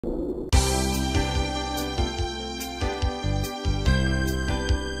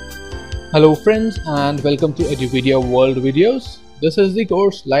Hello friends and welcome to Edupedia World Videos. This is the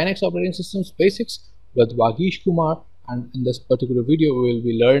course Linux Operating Systems Basics with Vagish Kumar, and in this particular video we will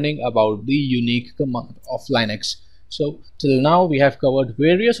be learning about the Uniq command of Linux. So till now we have covered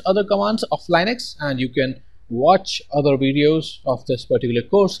various other commands of Linux, and you can watch other videos of this particular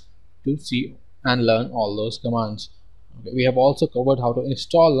course to see and learn all those commands. Okay, we have also covered how to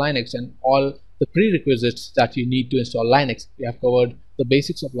install Linux and all the prerequisites that you need to install Linux. We have covered the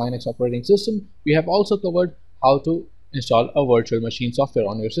basics of Linux operating system. We have also covered how to install a virtual machine software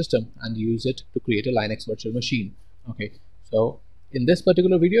on your system and use it to create a Linux virtual machine. Okay, so in this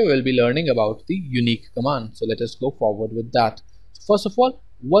particular video we'll be learning about the Uniq command. So let us go forward with that. First of all,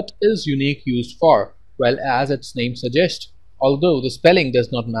 what is Uniq used for? Well, as its name suggests, although the spelling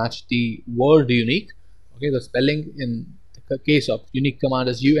does not match the word unique, okay, the spelling in the case of Uniq command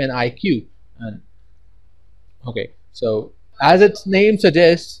is UNIQ, and okay, so as its name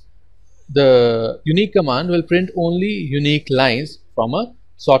suggests, the Uniq command will print only unique lines from a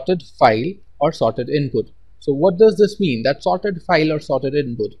sorted file or sorted input. So what does this mean, that sorted file or sorted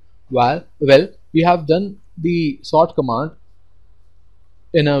input? Well, we have done the sort command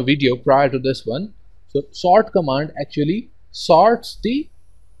in a video prior to this one. So sort command actually sorts the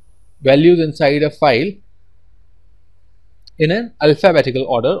values inside a file in an alphabetical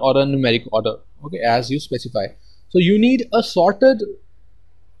order or a numeric order, okay, as you specify. So you need a sorted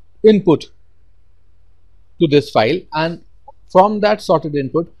input to this file, and from that sorted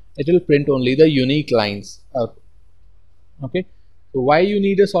input it will print only the unique lines out. Okay, so why you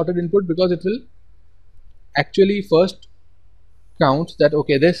need a sorted input? Because it will actually first count that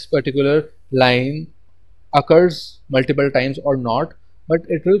okay, this particular line occurs multiple times or not, but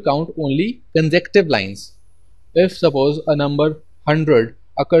it will count only consecutive lines. If suppose a number 100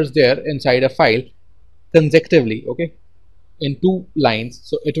 occurs there inside a file consecutively, okay, in 2 lines,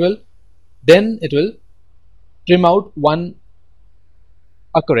 so it will trim out one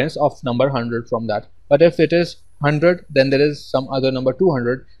occurrence of number 100 from that. But if it is 100, then there is some other number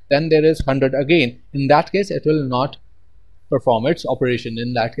 200, then there is 100 again. In that case it will not perform its operation.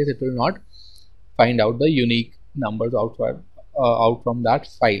 In that case it will not find out the unique numbers out from that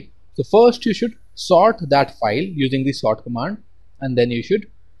file. So first you should sort that file using the sort command, and then you should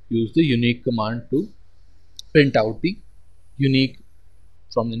use the Uniq command to print out the unique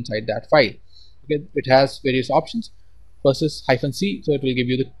from inside that file. Okay, it has various options. First is -c, so it will give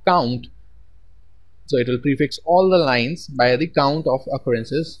you the count. So it will prefix all the lines by the count of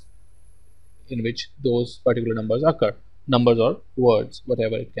occurrences in which those particular numbers occur, numbers or words,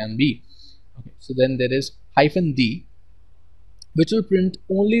 whatever it can be. Okay, so then there is -d, which will print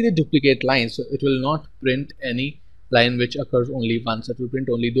only the duplicate lines. So it will not print any line which occurs only once. It will print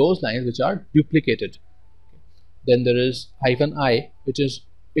only those lines which are duplicated. Then there is -i, which is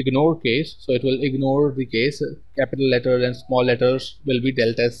ignore case. So it will ignore the case. Capital letters and small letters will be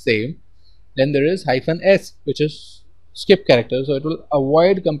dealt as same. Then there is -s, which is skip character. So it will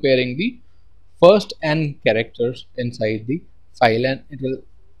avoid comparing the first n characters inside the file, and it will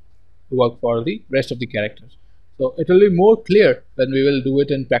work for the rest of the characters. So it will be more clear when we will do it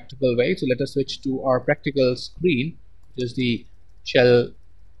in practical way. So let us switch to our practical screen, which is the shell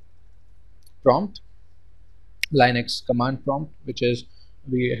prompt, Linux command prompt, which is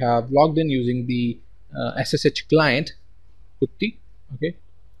we have logged in using the SSH client putty. Okay,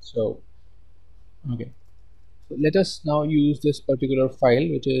 so let us now use this particular file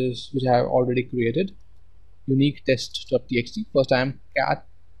which I have already created, unique test.txt. First I am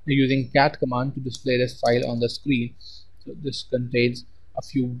using cat command to display this file on the screen. So this contains a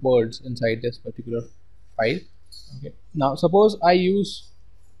few words inside this particular file. Okay, now suppose I use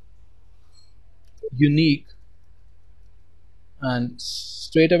Uniq and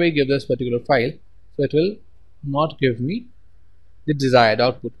straight away give this particular file, so it will not give me the desired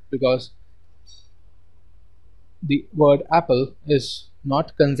output because the word apple is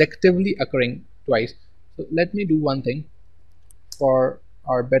not consecutively occurring twice. So let me do one thing for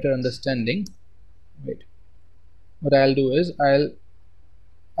our better understanding. Wait, what I'll do is I'll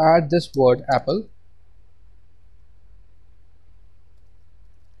add this word apple.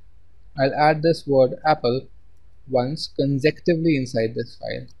 I'll add this word apple once consecutively inside this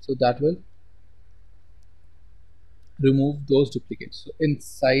file, so that will remove those duplicates. So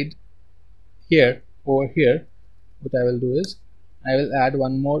inside here, over here, what I will do is I will add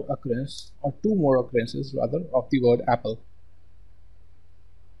one more occurrence, or two more occurrences rather, of the word apple.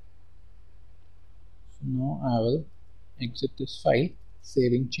 So now I will exit this file,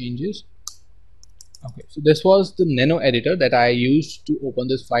 saving changes. Okay, so this was the nano editor that I used to open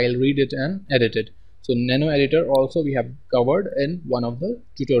this file, read it and edit it. So nano editor also we have covered in one of the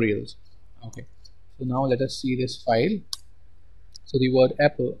tutorials. Okay, so now let us see this file. So the word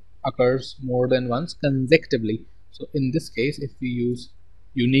apple occurs more than once consecutively. So in this case, if we use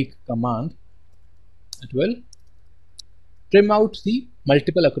Uniq command, it will trim out the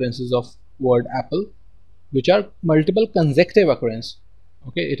multiple occurrences of word apple which are multiple consecutive occurrence.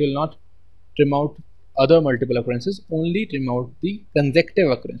 Okay, it will not trim out other multiple occurrences, only trim out the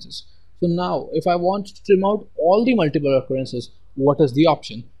consecutive occurrences. So now if I want to trim out all the multiple occurrences, what is the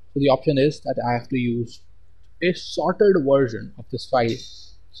option? So the option is that I have to use a sorted version of this file.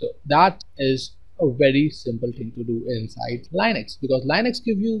 So that is a very simple thing to do inside Linux, because Linux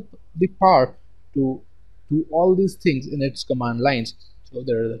gives you the power to do all these things in its command lines. So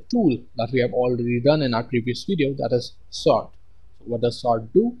there is a tool that we have already done in our previous video, that is sort. So what does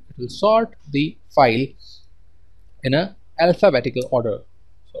sort do? It will sort the file in a alphabetical order.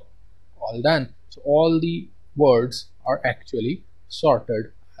 So all done. So all the words are actually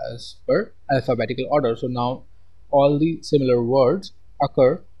sorted as per alphabetical order. So now all the similar words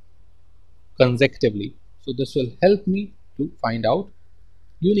occur consecutively. So this will help me to find out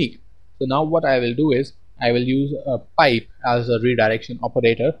Uniq. So now what I will do is I will use a pipe as a redirection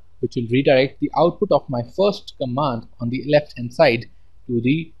operator, which will redirect the output of my first command on the left hand side to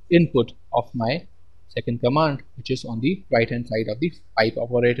the input of my second command, which is on the right hand side of the pipe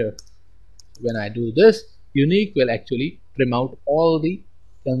operator. When I do this, Uniq will actually trim out all the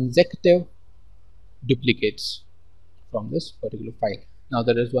consecutive duplicates from this particular file. Now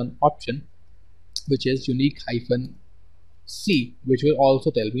there is one option which is Uniq-C, which will also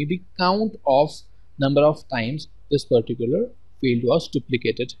tell me the count of number of times this particular field was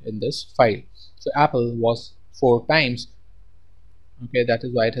duplicated in this file. So apple was 4 times. Okay, that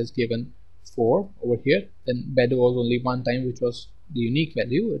is why it has given 4 over here. Then bed was only 1 time, which was the unique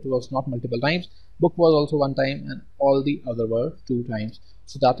value. It was not multiple times. Book was also 1 time, and all the other were 2 times.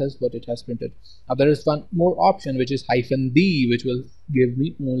 So that is what it has printed. Now there is one more option, which is -d, which will give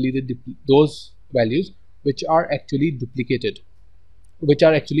me only those values which are actually duplicated, which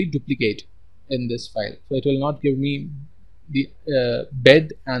are actually duplicate in this file. So it will not give me the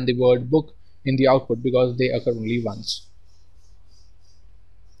bed and the word book in the output because they occur only once.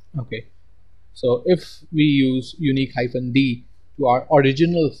 Okay, so if we use Uniq-d to our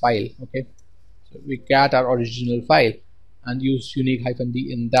original file, okay, so we cat our original file and use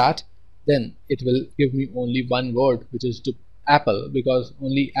Uniq-d in that, then it will give me only one word, which is to apple, because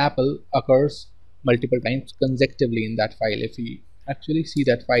only apple occurs multiple times consecutively in that file. If we actually see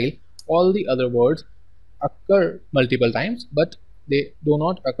that file, all the other words occur multiple times, but they do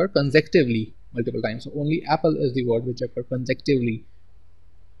not occur consecutively multiple times. So only apple is the word which occur consecutively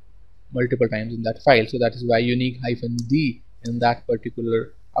multiple times in that file. So that is why Uniq-d in that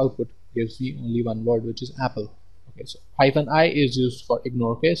particular output gives me only one word, which is apple. Okay, so -i is used for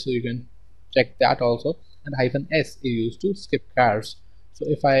ignore case, so you can check that also, and -s is used to skip cars. So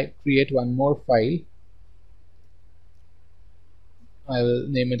if I create one more file, I will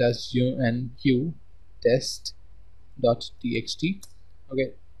name it as unq test.txt. Okay,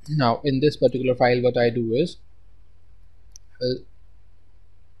 now in this particular file, what I do is I'll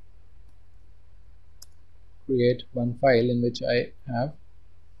create one file in which I have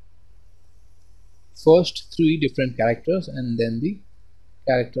first 3 different characters, and then the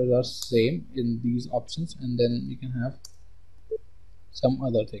characters are same in these options, and then you can have some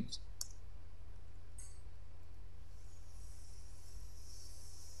other things.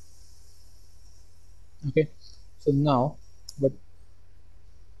 Okay, so now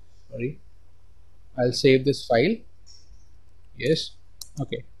I'll save this file. Yes.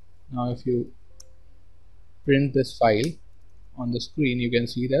 Okay, now if you print this file on the screen, you can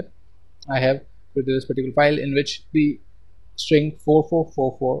see that I have created this particular file in which the string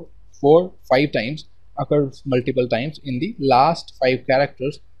 4444 5 times occurs multiple times in the last 5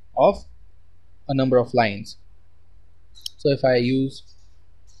 characters of a number of lines. So if I use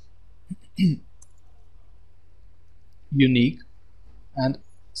Uniq and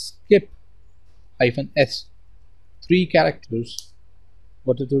skip -s 3 characters,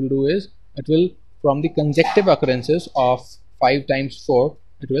 what it will do is it will, from the consecutive occurrences of 5 times 4,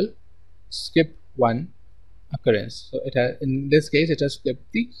 it will skip one occurrence. So it has, in this case, it has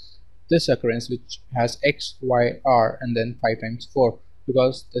skipped this occurrence which has x, y, r, and then 5 times 4,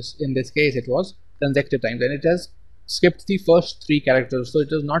 because in this case it was consecutive times, and it has skipped the first 3 characters, so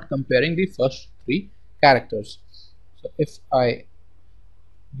it is not comparing the first 3 characters. So if I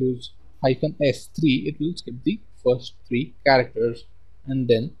use -s3, it will skip the first 3 characters and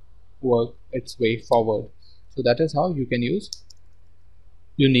then work its way forward. So that is how you can use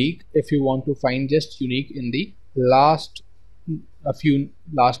Uniq if you want to find just Uniq in the last a few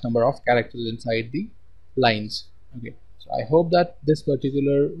last number of characters inside the lines. Okay, so I hope that this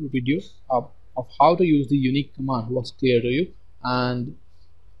particular video of how to use the Uniq command was clear to you, and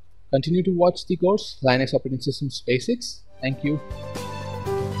continue to watch the course Linux Operating Systems Basics. Thank you.